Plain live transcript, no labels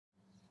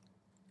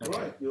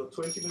Your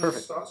 20 minutes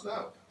Perfect. starts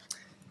now.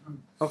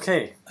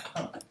 Okay.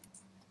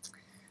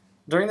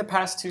 During the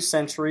past 2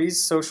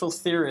 centuries, social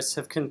theorists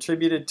have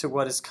contributed to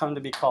what has come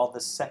to be called the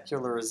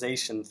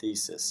secularization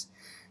thesis.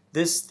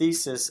 This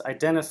thesis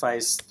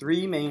identifies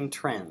 3 main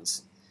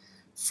trends.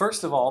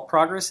 First of all,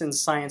 progress in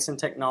science and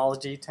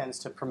technology tends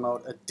to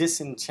promote a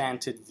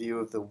disenchanted view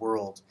of the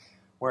world,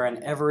 where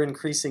an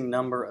ever-increasing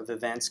number of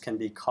events can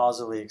be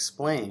causally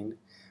explained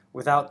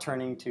without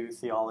turning to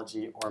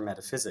theology or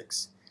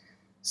metaphysics.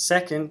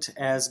 Second,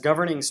 as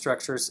governing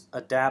structures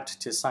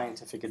adapt to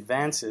scientific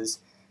advances,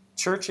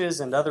 churches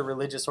and other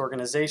religious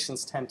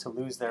organizations tend to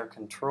lose their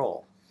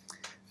control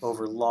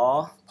over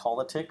law,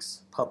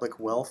 politics, public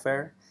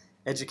welfare,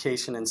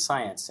 education, and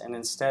science, and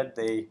instead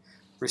they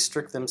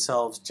restrict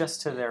themselves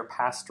just to their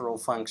pastoral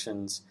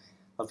functions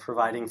of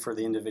providing for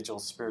the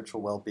individual's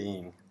spiritual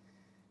well-being.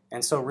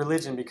 And so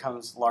religion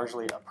becomes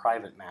largely a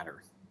private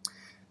matter.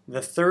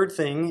 The third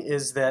thing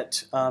is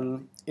that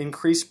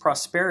increased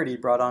prosperity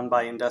brought on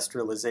by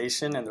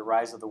industrialization and the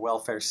rise of the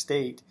welfare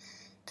state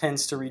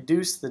tends to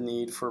reduce the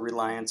need for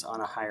reliance on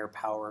a higher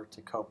power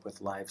to cope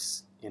with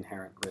life's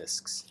inherent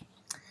risks.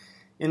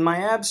 In my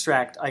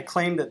abstract, I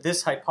claimed that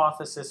this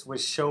hypothesis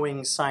was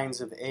showing signs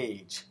of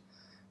age.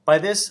 By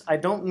this, I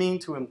don't mean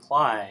to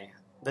imply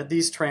that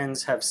these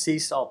trends have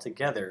ceased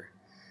altogether,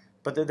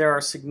 but that there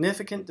are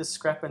significant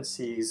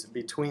discrepancies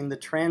between the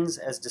trends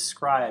as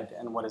described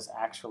and what is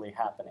actually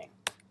happening.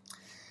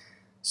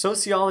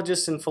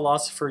 Sociologist and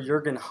philosopher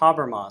Jürgen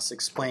Habermas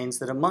explains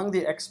that among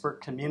the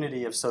expert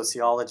community of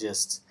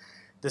sociologists,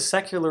 the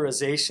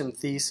secularization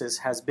thesis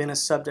has been a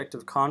subject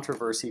of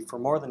controversy for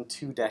more than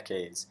 2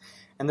 decades,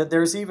 and that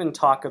there's even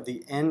talk of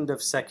the end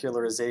of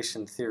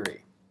secularization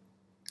theory.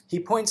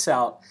 He points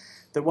out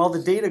that while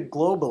the data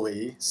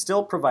globally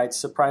still provides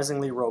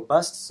surprisingly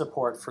robust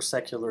support for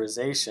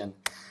secularization,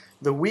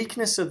 the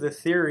weakness of the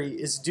theory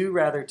is due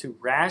rather to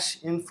rash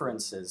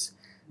inferences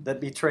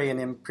that betray an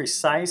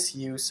imprecise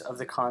use of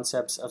the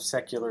concepts of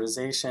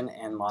secularization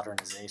and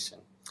modernization.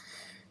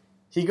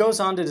 He goes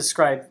on to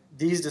describe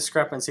these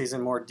discrepancies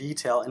in more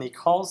detail, and he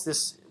calls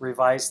this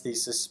revised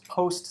thesis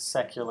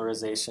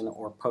post-secularization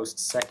or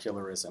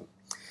post-secularism.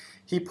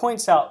 He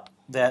points out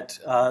that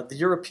the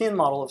European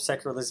model of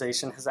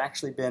secularization has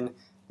actually been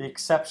the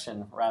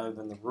exception rather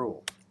than the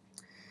rule.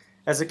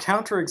 As a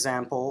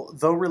counterexample,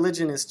 though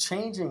religion is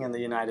changing in the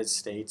United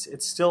States,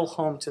 it's still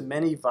home to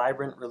many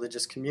vibrant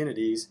religious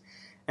communities,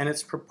 and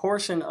its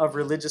proportion of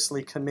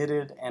religiously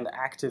committed and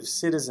active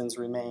citizens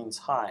remains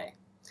high.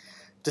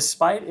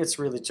 Despite its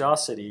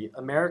religiosity,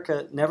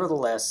 America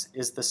nevertheless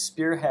is the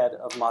spearhead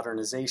of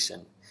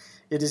modernization.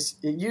 It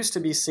used to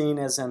be seen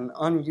as an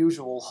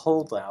unusual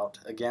holdout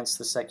against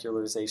the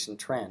secularization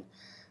trend,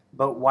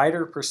 but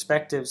wider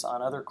perspectives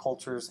on other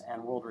cultures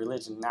and world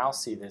religion now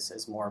see this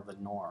as more of the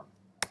norm.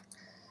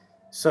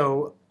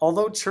 So,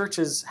 although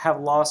churches have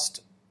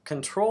lost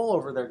control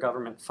over their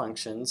government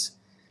functions,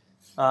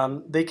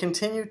 they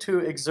continue to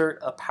exert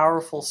a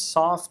powerful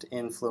soft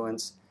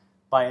influence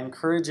by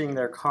encouraging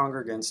their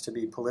congregants to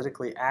be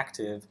politically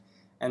active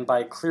and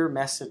by clear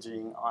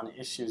messaging on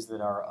issues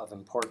that are of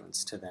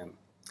importance to them.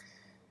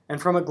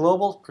 And from a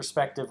global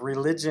perspective,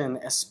 religion,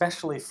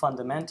 especially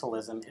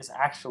fundamentalism, is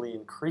actually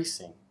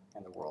increasing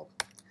in the world.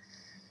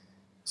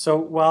 So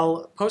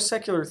while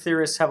post-secular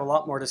theorists have a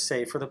lot more to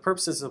say, for the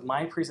purposes of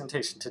my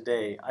presentation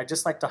today, I'd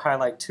just like to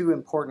highlight 2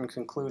 important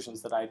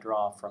conclusions that I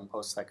draw from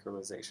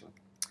post-secularization.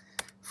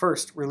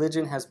 First,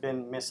 religion has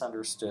been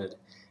misunderstood,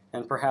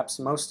 and perhaps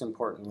most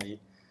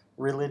importantly,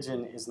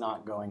 religion is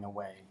not going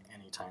away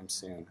anytime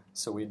soon,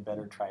 so we'd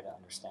better try to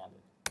understand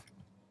it.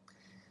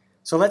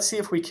 So let's see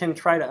if we can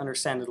try to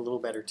understand it a little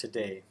better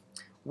today.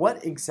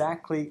 What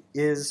exactly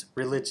is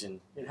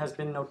religion? It has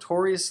been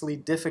notoriously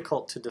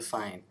difficult to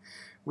define.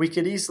 We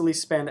could easily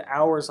spend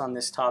hours on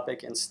this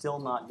topic and still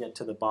not get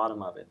to the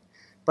bottom of it.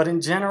 But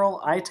in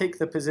general, I take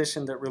the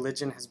position that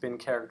religion has been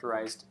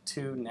characterized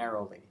too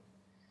narrowly.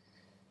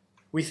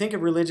 We think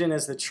of religion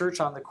as the church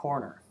on the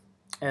corner,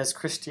 as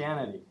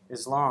Christianity,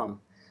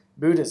 Islam,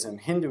 Buddhism,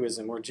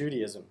 Hinduism, or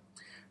Judaism.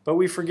 But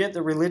we forget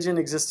that religion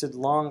existed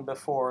long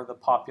before the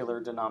popular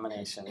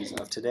denominations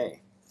of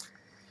today.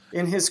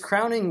 In his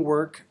crowning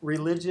work,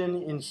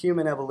 Religion in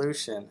Human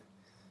Evolution,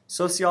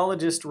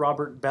 sociologist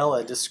Robert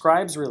Bellah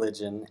describes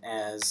religion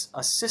as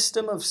a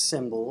system of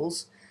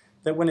symbols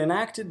that, when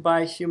enacted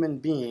by human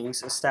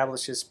beings,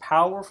 establishes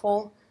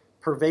powerful,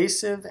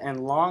 pervasive,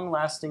 and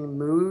long-lasting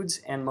moods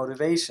and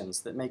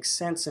motivations that make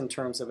sense in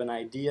terms of an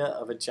idea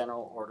of a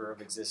general order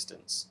of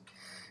existence.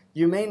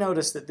 You may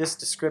notice that this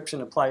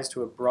description applies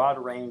to a broad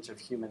range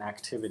of human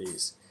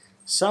activities,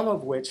 some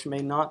of which may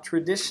not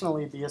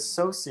traditionally be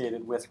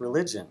associated with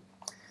religion.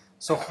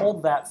 So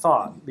hold that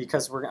thought,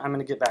 because I'm going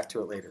to get back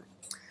to it later.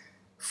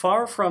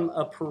 Far from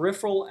a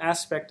peripheral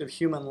aspect of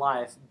human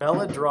life,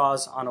 Bellah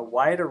draws on a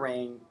wide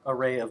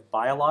array of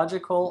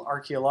biological,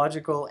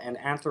 archaeological, and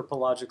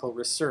anthropological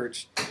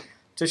research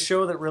to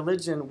show that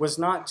religion was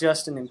not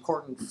just an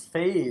important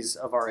phase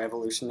of our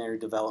evolutionary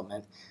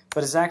development,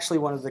 but is actually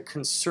one of the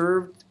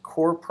conserved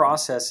core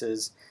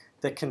processes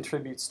that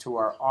contributes to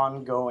our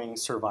ongoing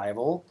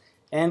survival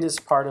and is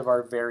part of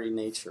our very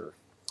nature.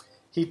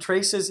 He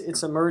traces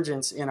its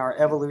emergence in our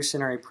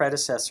evolutionary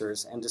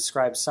predecessors and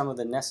describes some of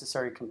the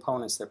necessary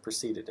components that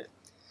preceded it.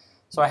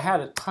 So I had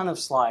a ton of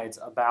slides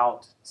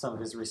about some of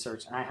his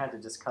research, and I had to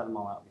just cut them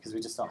all out because we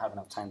just don't have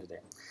enough time today.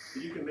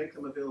 You can make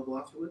them available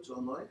afterwards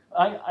online?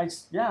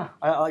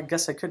 I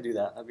guess I could do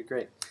that. That'd be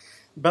great.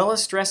 Bella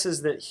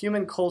stresses that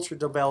human culture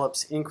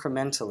develops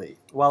incrementally.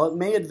 While it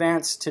may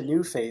advance to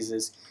new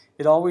phases,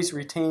 it always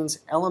retains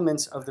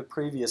elements of the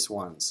previous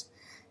ones.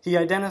 He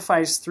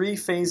identifies 3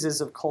 phases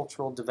of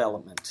cultural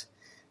development.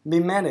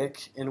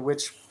 Mimetic, in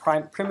which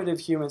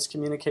primitive humans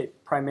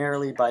communicate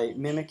primarily by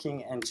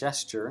mimicking and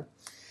gesture.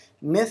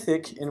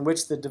 Mythic, in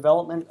which the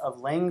development of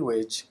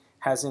language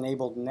has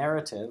enabled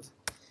narrative.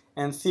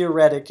 And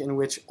theoretic, in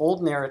which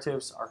old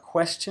narratives are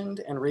questioned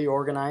and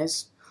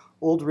reorganized,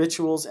 old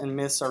rituals and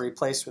myths are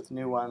replaced with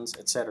new ones,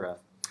 etc.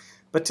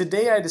 But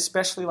today I'd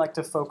especially like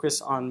to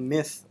focus on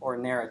myth or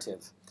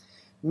narrative.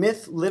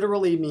 Myth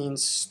literally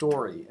means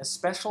story,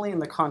 especially in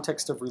the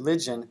context of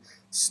religion,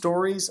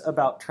 stories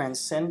about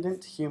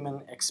transcendent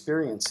human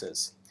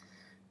experiences.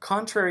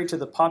 Contrary to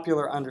the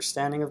popular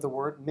understanding of the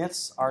word,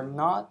 myths are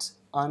not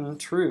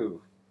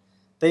untrue.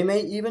 They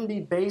may even be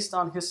based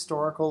on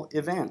historical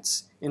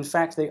events. In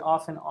fact, they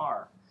often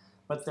are.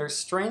 But their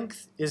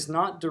strength is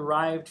not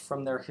derived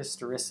from their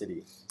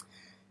historicity.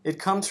 It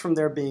comes from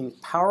their being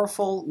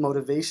powerful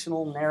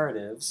motivational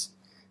narratives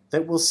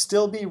that will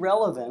still be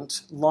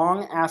relevant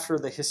long after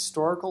the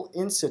historical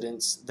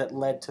incidents that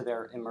led to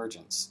their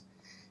emergence.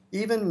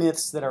 Even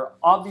myths that are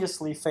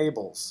obviously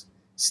fables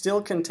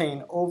still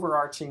contain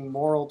overarching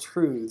moral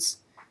truths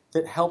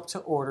that help to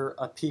order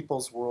a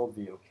people's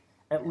worldview,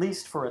 at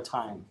least for a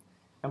time.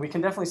 And we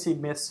can definitely see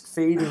myths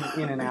fading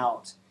in and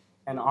out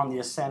and on the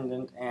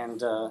ascendant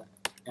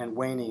and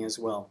waning as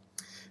well.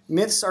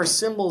 Myths are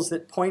symbols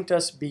that point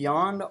us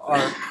beyond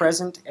our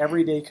present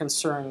everyday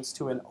concerns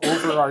to an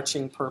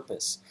overarching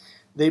purpose.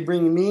 They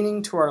bring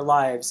meaning to our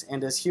lives,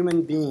 and as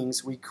human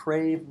beings, we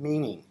crave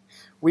meaning.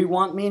 We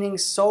want meaning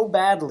so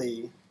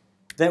badly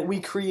that we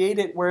create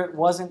it where it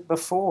wasn't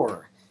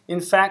before.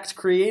 In fact,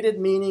 created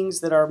meanings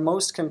that are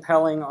most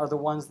compelling are the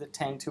ones that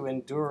tend to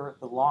endure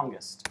the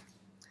longest.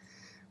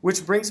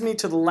 Which brings me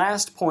to the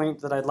last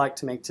point that I'd like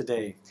to make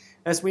today.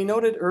 As we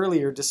noted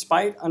earlier,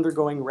 despite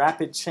undergoing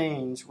rapid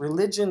change,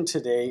 religion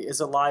today is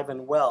alive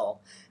and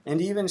well,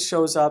 and even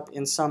shows up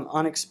in some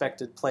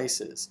unexpected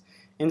places.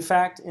 In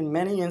fact, in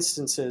many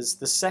instances,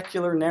 the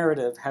secular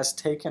narrative has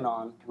taken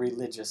on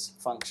religious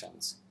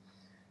functions.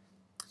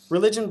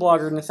 Religion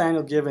blogger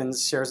Nathaniel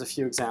Givens shares a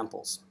few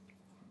examples.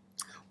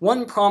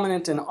 One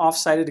prominent and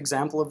oft-cited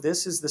example of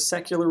this is the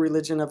secular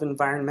religion of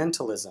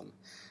environmentalism.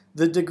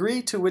 The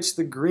degree to which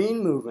the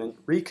Green Movement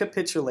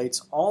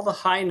recapitulates all the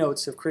high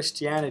notes of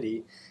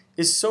Christianity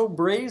is so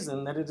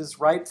brazen that it is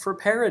ripe for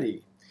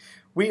parody.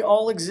 We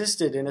all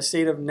existed in a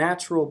state of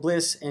natural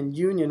bliss and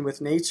union with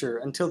nature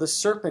until the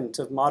serpent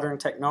of modern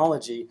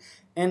technology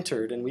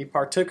entered and we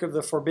partook of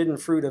the forbidden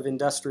fruit of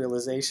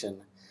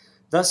industrialization,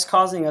 thus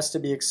causing us to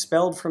be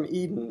expelled from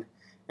Eden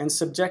and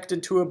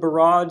subjected to a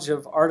barrage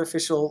of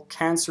artificial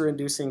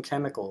cancer-inducing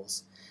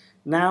chemicals.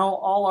 Now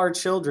all our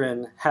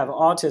children have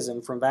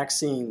autism from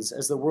vaccines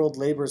as the world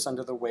labors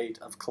under the weight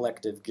of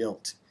collective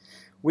guilt.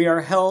 We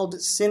are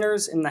held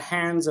sinners in the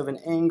hands of an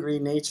angry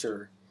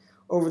nature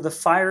over the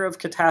fire of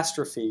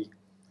catastrophe,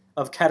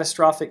 of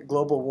catastrophic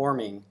global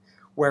warming,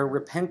 where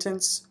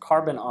repentance,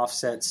 carbon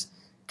offsets,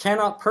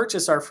 cannot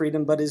purchase our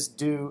freedom but is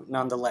due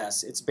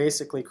nonetheless. It's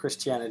basically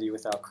Christianity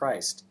without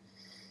Christ.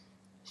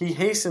 He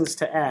hastens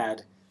to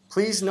add,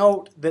 please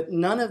note that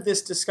none of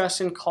this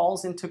discussion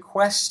calls into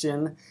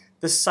question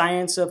the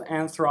science of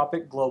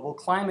anthropic global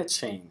climate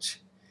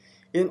change.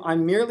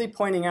 I'm merely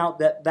pointing out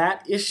that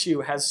that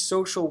issue has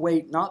social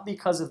weight not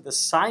because of the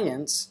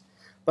science,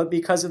 but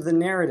because of the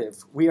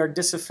narrative. We are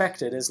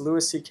disaffected. As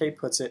Louis C.K.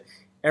 puts it,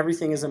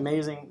 everything is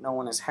amazing, no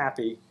one is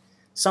happy.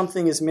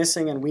 Something is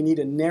missing and we need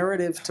a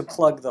narrative to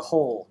plug the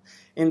hole.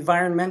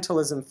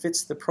 Environmentalism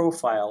fits the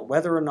profile.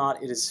 Whether or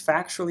not it is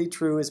factually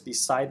true is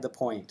beside the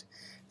point.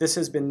 This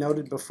has been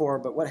noted before,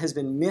 but what has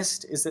been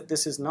missed is that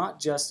this is not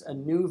just a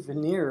new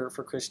veneer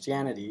for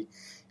Christianity.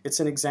 It's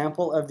an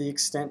example of the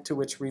extent to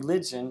which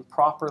religion,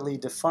 properly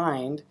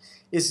defined,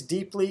 is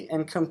deeply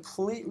and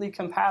completely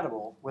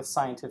compatible with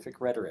scientific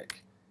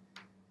rhetoric.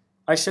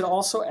 I should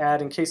also add,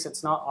 in case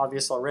it's not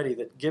obvious already,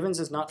 that Givens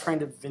is not trying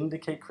to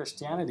vindicate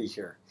Christianity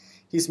here.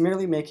 He's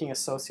merely making a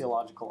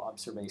sociological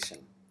observation.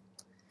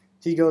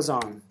 He goes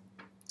on.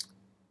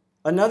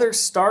 Another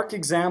stark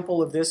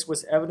example of this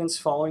was evidence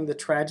following the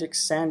tragic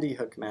Sandy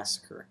Hook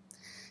massacre.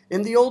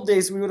 In the old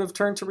days, we would have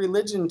turned to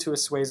religion to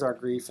assuage our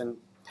grief and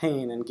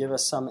pain and give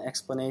us some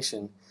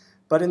explanation.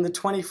 But in the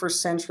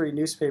 21st century,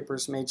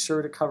 newspapers made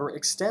sure to cover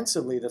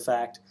extensively the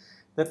fact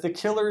that the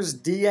killer's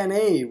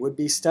DNA would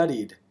be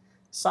studied.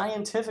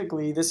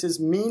 Scientifically, this is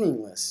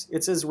meaningless.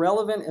 It's as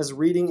relevant as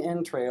reading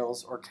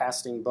entrails or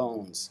casting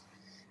bones.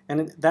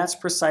 And that's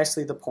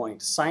precisely the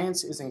point.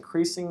 Science is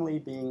increasingly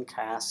being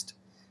cast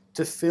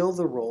to fill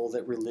the role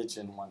that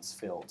religion once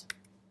filled.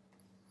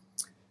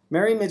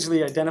 Mary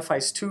Midgley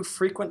identifies two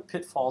frequent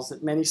pitfalls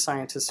that many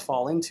scientists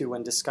fall into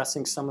when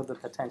discussing some of the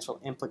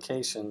potential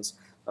implications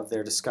of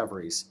their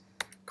discoveries: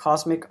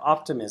 cosmic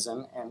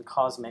optimism and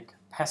cosmic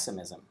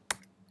pessimism.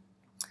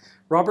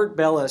 Robert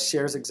Bellah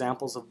shares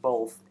examples of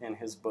both in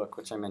his book,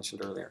 which I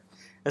mentioned earlier.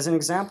 As an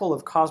example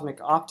of cosmic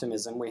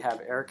optimism, we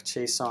have Eric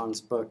Chasson's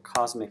book,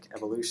 Cosmic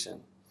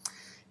Evolution.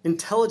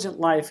 Intelligent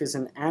life is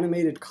an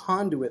animated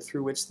conduit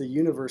through which the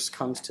universe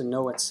comes to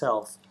know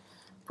itself.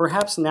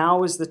 Perhaps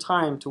now is the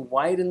time to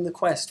widen the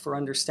quest for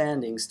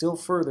understanding still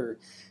further,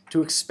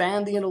 to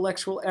expand the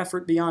intellectual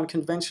effort beyond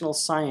conventional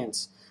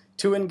science,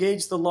 to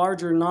engage the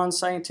larger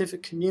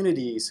non-scientific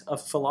communities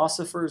of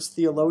philosophers,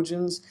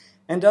 theologians,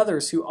 and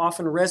others who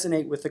often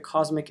resonate with the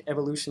cosmic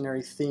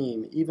evolutionary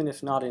theme, even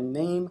if not in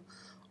name,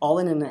 all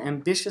in an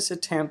ambitious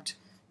attempt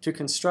to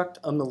construct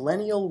a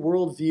millennial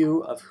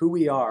worldview of who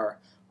we are,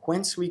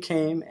 whence we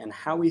came, and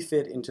how we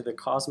fit into the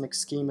cosmic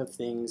scheme of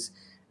things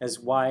as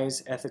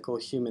wise, ethical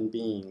human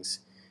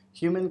beings.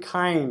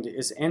 Humankind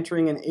is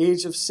entering an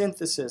age of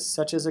synthesis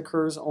such as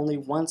occurs only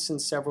once in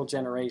several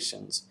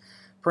generations,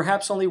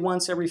 perhaps only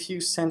once every few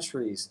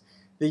centuries.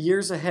 The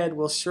years ahead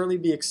will surely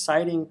be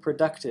exciting,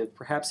 productive,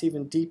 perhaps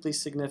even deeply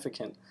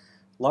significant,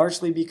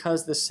 largely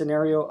because the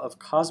scenario of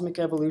cosmic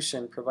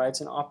evolution provides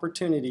an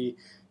opportunity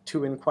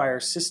to inquire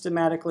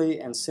systematically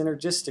and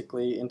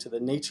synergistically into the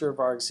nature of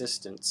our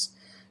existence,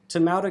 to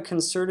mount a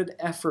concerted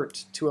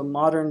effort to a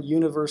modern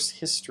universe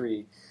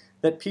history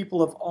that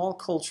people of all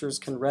cultures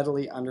can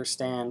readily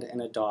understand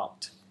and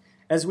adopt.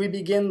 As we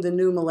begin the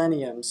new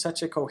millennium,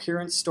 such a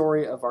coherent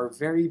story of our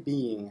very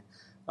being,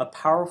 a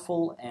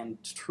powerful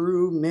and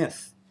true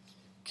myth,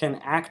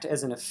 can act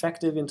as an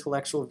effective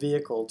intellectual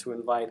vehicle to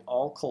invite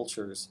all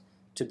cultures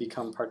to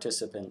become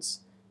participants,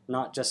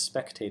 not just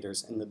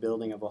spectators in the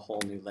building of a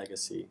whole new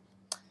legacy.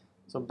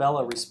 So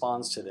Bellah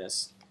responds to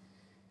this.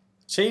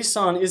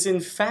 Chasson is in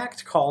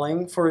fact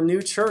calling for a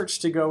new church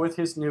to go with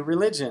his new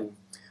religion.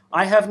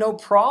 I have no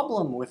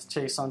problem with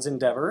Chasson's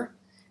endeavor.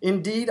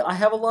 Indeed, I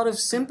have a lot of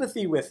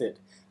sympathy with it,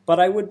 but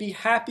I would be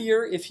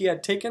happier if he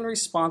had taken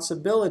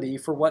responsibility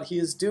for what he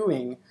is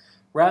doing,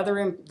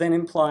 rather than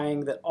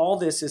implying that all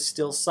this is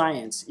still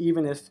science,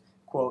 even if,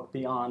 quote,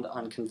 beyond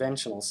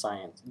conventional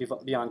science,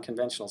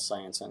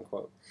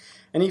 unquote.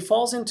 And he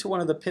falls into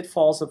one of the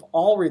pitfalls of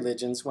all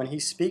religions when he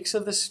speaks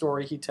of the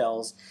story he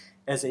tells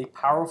as a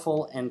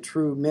powerful and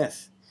true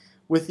myth,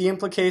 with the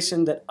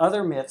implication that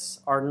other myths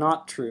are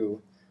not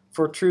true,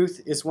 for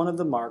truth is one of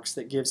the marks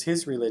that gives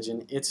his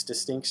religion its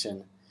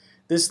distinction.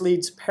 This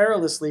leads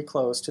perilously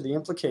close to the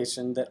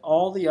implication that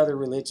all the other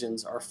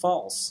religions are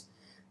false.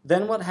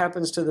 Then what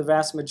happens to the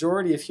vast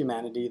majority of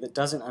humanity that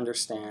doesn't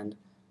understand,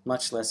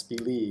 much less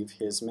believe,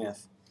 his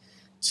myth?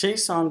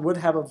 Chasson would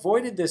have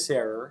avoided this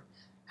error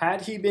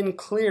had he been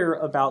clear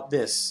about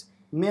this.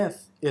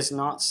 Myth is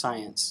not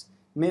science.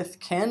 Myth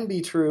can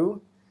be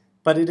true,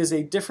 but it is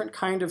a different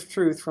kind of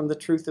truth from the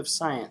truth of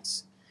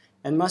science,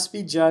 and must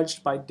be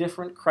judged by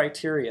different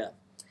criteria.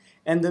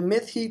 And the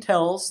myth he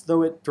tells,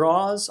 though it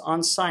draws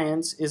on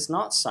science, is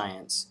not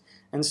science,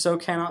 and so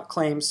cannot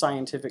claim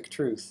scientific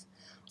truth.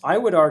 I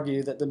would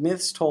argue that the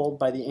myths told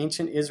by the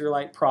ancient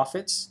Israelite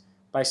prophets,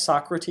 by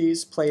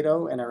Socrates,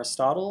 Plato, and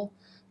Aristotle,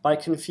 by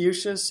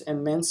Confucius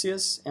and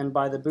Mencius, and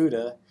by the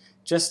Buddha,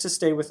 just to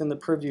stay within the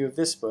purview of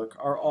this book,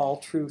 are all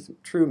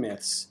true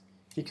myths.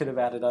 He could have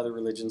added other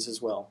religions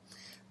as well.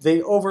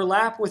 They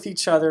overlap with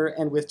each other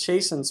and with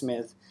Chasson's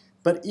myth,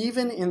 but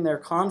even in their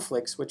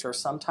conflicts, which are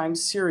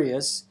sometimes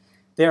serious,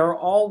 they are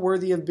all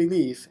worthy of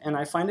belief, and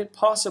I find it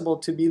possible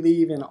to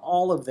believe in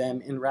all of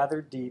them in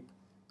rather deep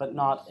but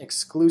not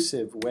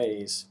exclusive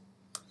ways.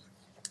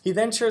 He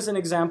then shares an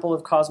example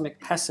of cosmic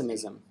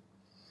pessimism.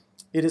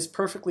 It is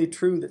perfectly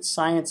true that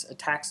science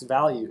attacks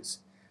values,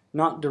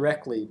 not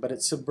directly, but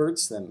it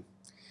subverts them.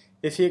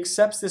 If he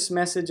accepts this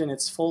message in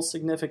its full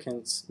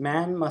significance,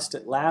 man must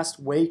at last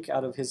wake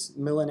out of his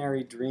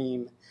millenary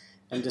dream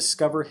and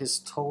discover his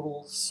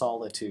total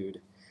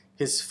solitude,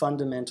 his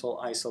fundamental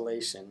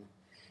isolation.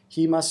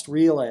 He must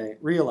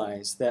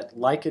realize that,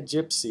 like a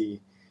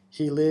gypsy,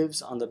 he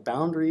lives on the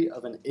boundary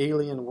of an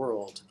alien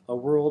world, a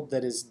world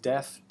that is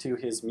deaf to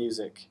his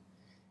music,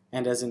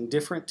 and as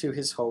indifferent to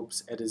his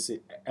hopes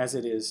as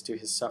it is to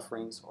his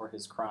sufferings or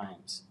his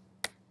crimes.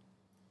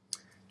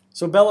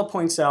 So Bellah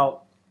points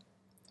out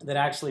that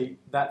actually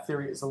that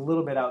theory is a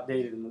little bit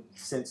outdated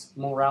since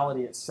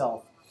morality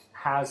itself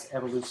has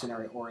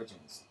evolutionary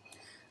origins.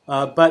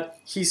 But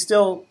he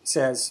still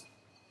says,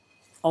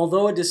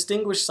 although a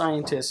distinguished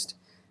scientist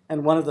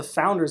and one of the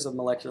founders of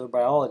molecular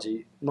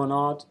biology,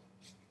 Monod,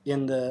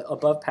 in the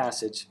above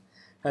passage,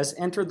 has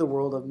entered the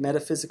world of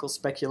metaphysical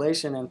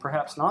speculation and,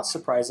 perhaps not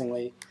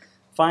surprisingly,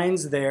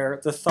 finds there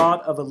the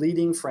thought of a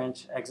leading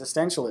French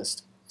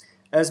existentialist.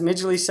 As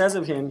Midgley says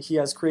of him, he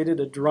has created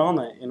a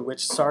drama in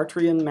which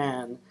Sartrean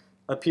man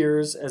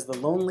appears as the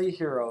lonely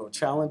hero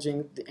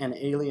challenging an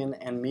alien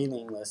and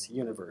meaningless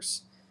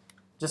universe.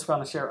 Just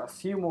want to share a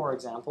few more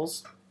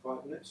examples.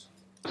 5 minutes?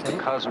 The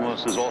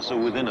cosmos is also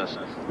within us.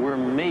 We're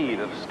made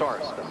of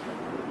star stuff.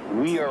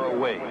 We are a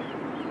way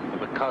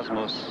for the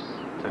cosmos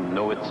to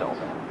know itself.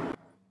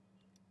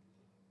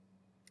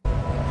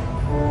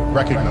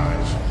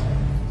 Recognize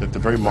that the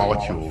very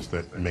molecules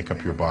that make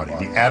up your body,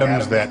 the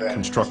atoms that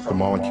construct the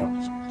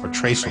molecules, are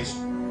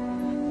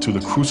traceable to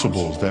the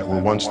crucibles that were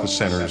once the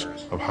centers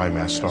of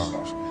high-mass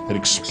stars, that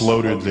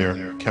exploded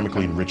their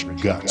chemically enriched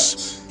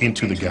guts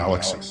into the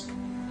galaxy,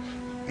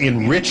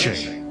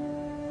 enriching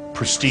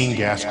pristine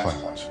gas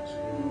clouds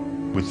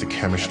with the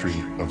chemistry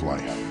of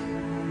life,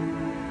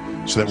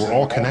 so that we're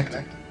all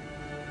connected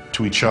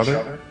to each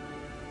other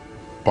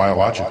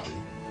biologically,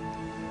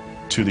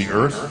 to the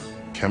Earth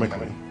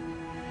chemically,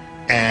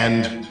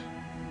 and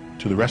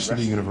to the rest of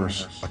the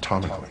universe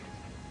atomically.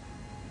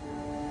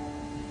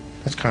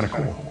 That's kind of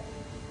cool.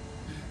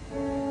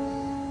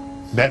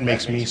 That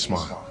makes me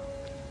smile.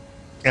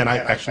 And I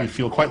actually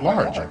feel quite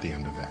large at the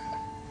end of that.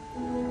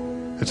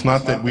 It's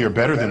not that we are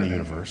better than the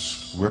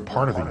universe, we're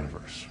part of the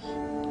universe.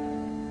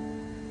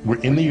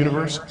 We're in the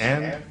universe,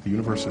 and the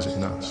universe is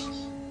in us.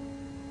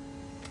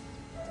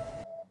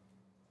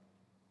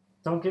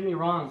 Don't get me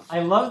wrong.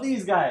 I love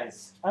these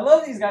guys. I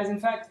love these guys. In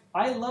fact,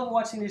 I love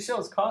watching these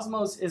shows.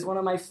 Cosmos is one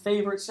of my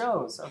favorite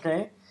shows,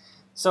 okay?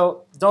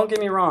 So don't get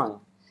me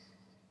wrong.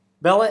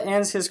 Bella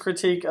ends his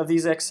critique of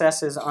these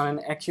excesses on an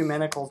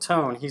ecumenical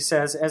tone. He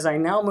says, as I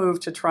now move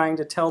to trying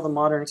to tell the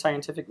modern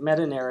scientific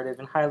meta-narrative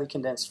in highly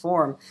condensed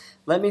form,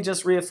 let me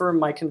just reaffirm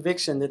my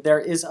conviction that there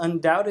is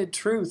undoubted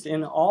truth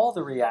in all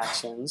the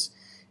reactions,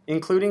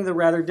 including the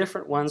rather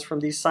different ones from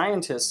these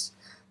scientists,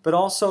 but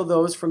also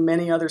those from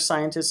many other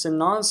scientists and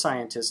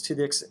non-scientists to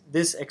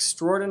this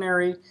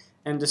extraordinary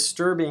and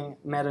disturbing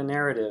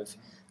meta-narrative.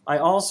 I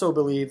also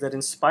believe that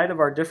in spite of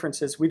our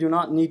differences, we do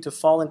not need to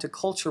fall into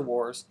culture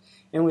wars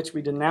in which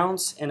we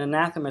denounce and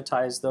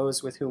anathematize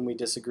those with whom we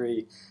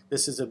disagree.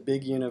 This is a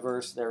big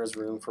universe. There is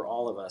room for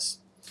all of us.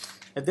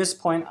 At this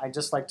point, I'd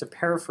just like to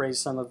paraphrase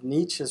some of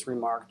Nietzsche's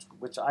remarks,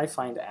 which I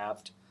find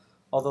apt,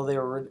 although they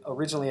were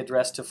originally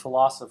addressed to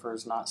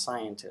philosophers, not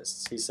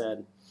scientists. He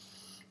said,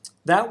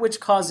 that which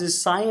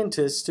causes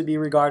scientists to be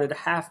regarded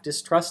half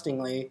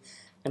distrustingly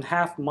and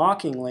half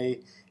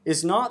mockingly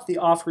is not the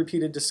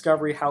oft-repeated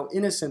discovery how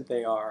innocent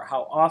they are,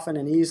 how often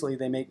and easily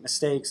they make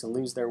mistakes and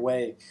lose their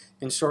way,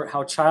 in short,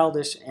 how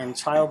childish and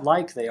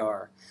childlike they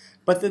are,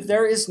 but that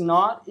there is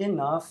not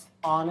enough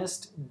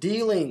honest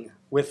dealing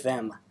with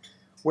them,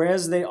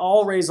 whereas they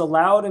all raise a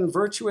loud and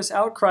virtuous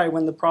outcry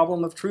when the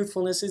problem of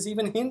truthfulness is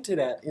even hinted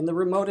at in the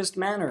remotest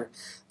manner.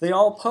 They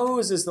all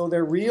pose as though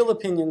their real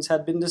opinions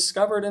had been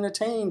discovered and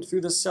attained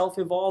through the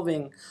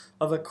self-evolving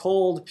of a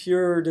cold,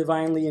 pure,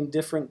 divinely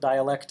indifferent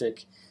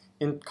dialectic,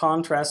 in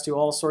contrast to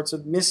all sorts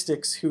of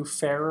mystics who,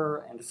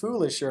 fairer and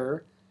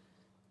foolisher,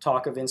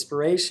 talk of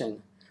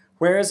inspiration.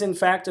 Whereas, in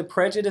fact, a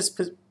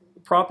prejudiced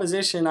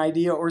proposition,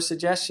 idea, or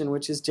suggestion,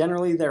 which is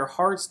generally their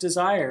heart's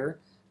desire,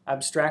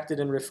 abstracted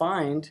and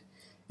refined,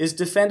 is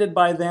defended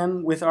by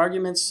them with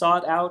arguments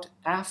sought out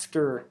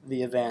after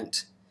the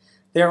event.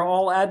 They are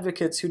all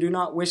advocates who do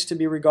not wish to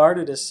be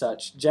regarded as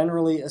such,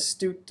 generally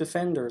astute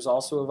defenders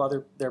also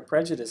of their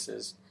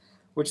prejudices,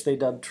 which they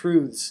dub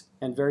truths,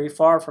 and very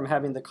far from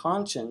having the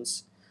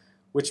conscience,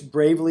 which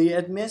bravely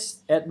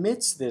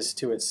admits this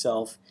to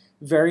itself,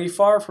 very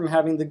far from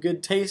having the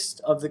good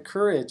taste of the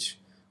courage,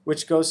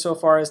 which goes so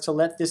far as to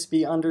let this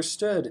be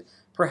understood,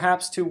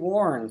 perhaps to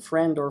warn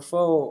friend or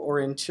foe, or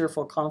in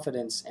cheerful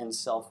confidence and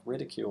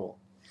self-ridicule.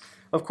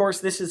 Of course,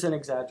 this is an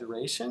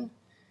exaggeration,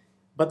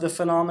 but the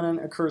phenomenon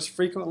occurs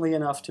frequently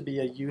enough to be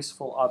a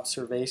useful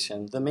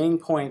observation. The main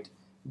point,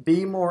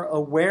 be more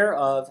aware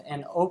of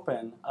and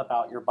open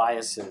about your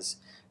biases.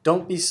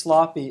 Don't be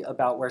sloppy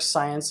about where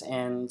science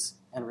ends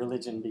and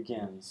religion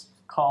begins.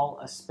 Call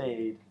a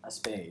spade a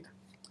spade.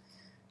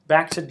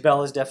 Back to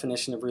Bella's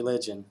definition of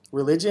religion.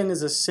 Religion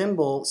is a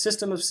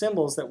system of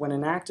symbols that, when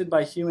enacted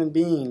by human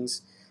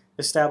beings,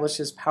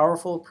 establishes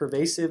powerful,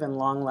 pervasive, and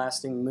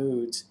long-lasting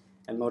moods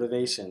and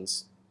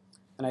motivations.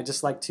 And I'd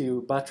just like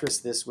to buttress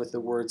this with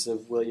the words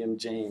of William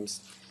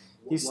James.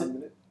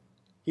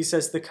 He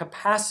says, the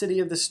capacity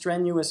of the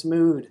strenuous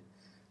mood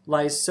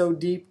lies so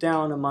deep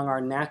down among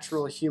our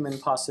natural human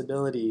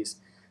possibilities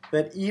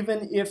that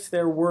even if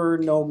there were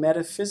no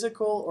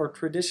metaphysical or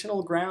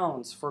traditional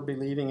grounds for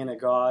believing in a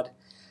God,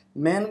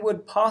 men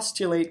would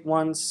postulate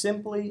one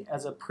simply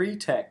as a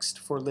pretext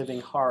for living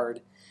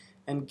hard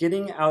and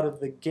getting out of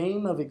the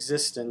game of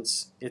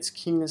existence its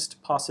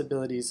keenest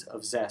possibilities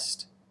of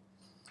zest.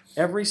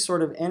 Every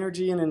sort of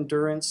energy and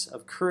endurance,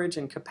 of courage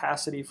and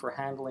capacity for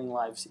handling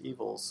life's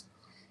evils,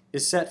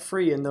 is set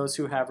free in those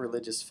who have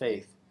religious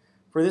faith.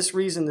 For this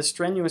reason, the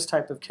strenuous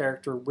type of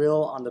character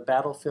will, on the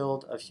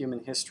battlefield of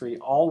human history,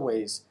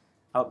 always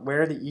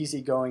outwear the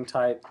easygoing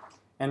type,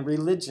 and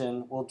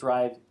religion will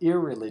drive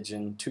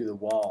irreligion to the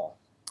wall.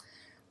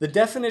 The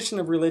definition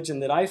of religion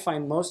that I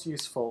find most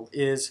useful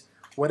is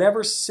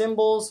whatever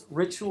symbols,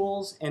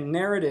 rituals, and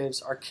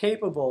narratives are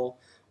capable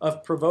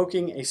of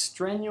provoking a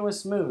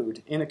strenuous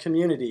mood in a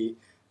community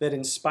that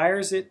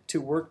inspires it to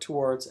work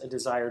towards a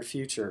desired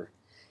future.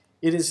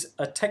 It is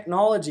a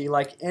technology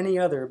like any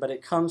other, but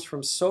it comes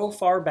from so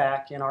far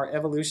back in our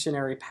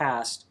evolutionary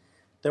past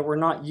that we're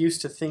not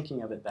used to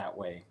thinking of it that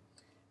way.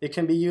 It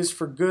can be used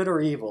for good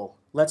or evil.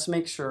 Let's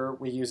make sure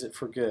we use it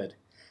for good.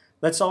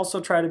 Let's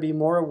also try to be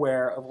more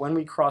aware of when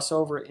we cross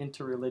over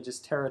into religious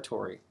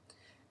territory,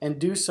 and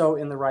do so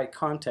in the right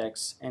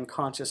context and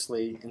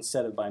consciously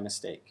instead of by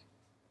mistake.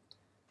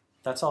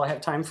 That's all I have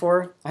time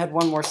for. I had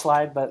one more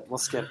slide, but we'll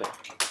skip it.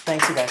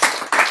 Thanks, you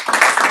guys.